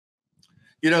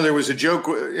There was a joke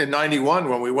in 91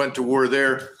 when we went to war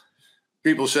there.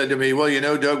 People said to me, well,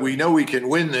 Doug, we know we can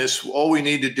win this. All we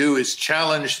need to do is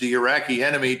challenge the Iraqi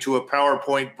enemy to a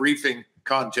PowerPoint briefing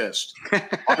contest. Our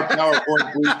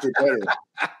PowerPoint briefs are better.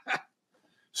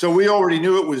 So we already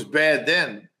knew it was bad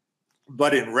then.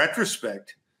 But in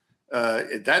retrospect,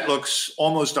 that looks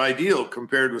almost ideal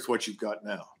compared with what you've got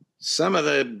now. Some of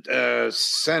the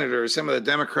senators, some of the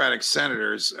Democratic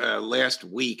senators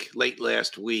late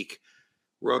last week,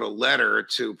 wrote a letter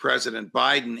to President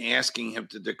Biden asking him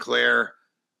to declare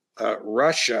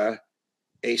Russia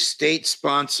a state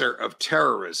sponsor of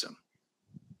terrorism.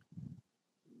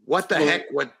 What the heck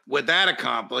would that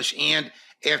accomplish? And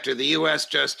after the U.S.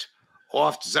 just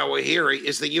offed Zawahiri,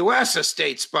 is the U.S. a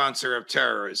state sponsor of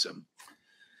terrorism?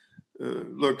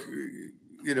 Look,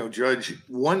 Judge,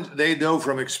 they know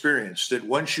from experience that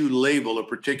once you label a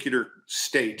particular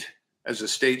state as a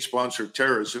state sponsor of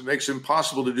terrorism, it makes it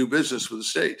impossible to do business with the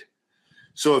state.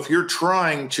 So if you're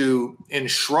trying to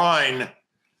enshrine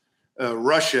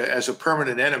Russia as a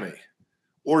permanent enemy,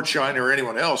 or China or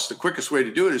anyone else, the quickest way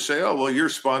to do it is say, oh, well, you're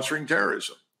sponsoring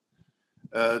terrorism.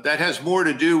 That has more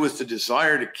to do with the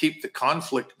desire to keep the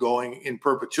conflict going in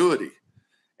perpetuity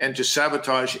and to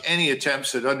sabotage any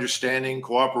attempts at understanding,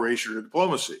 cooperation, or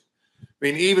diplomacy. I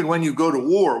mean, even when you go to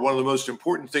war, one of the most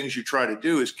important things you try to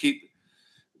do is keep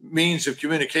means of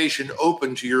communication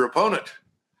open to your opponent,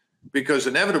 because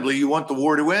inevitably you want the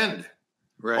war to end.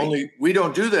 Right. Only we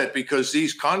don't do that because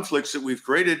these conflicts that we've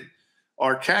created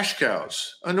are cash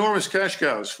cows, enormous cash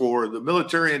cows for the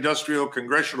military-industrial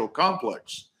congressional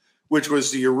complex, which was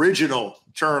the original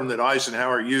term that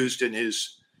Eisenhower used in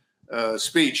his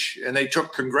speech. And they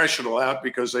took congressional out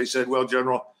because they said, well,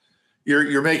 General,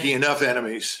 you're making enough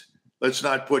enemies. Let's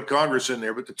not put Congress in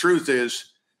there. But the truth is,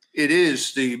 it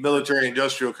is the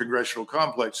military-industrial congressional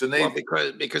complex. And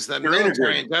because the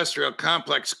military-industrial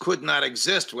complex could not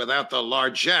exist without the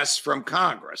largesse from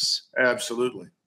Congress. Absolutely.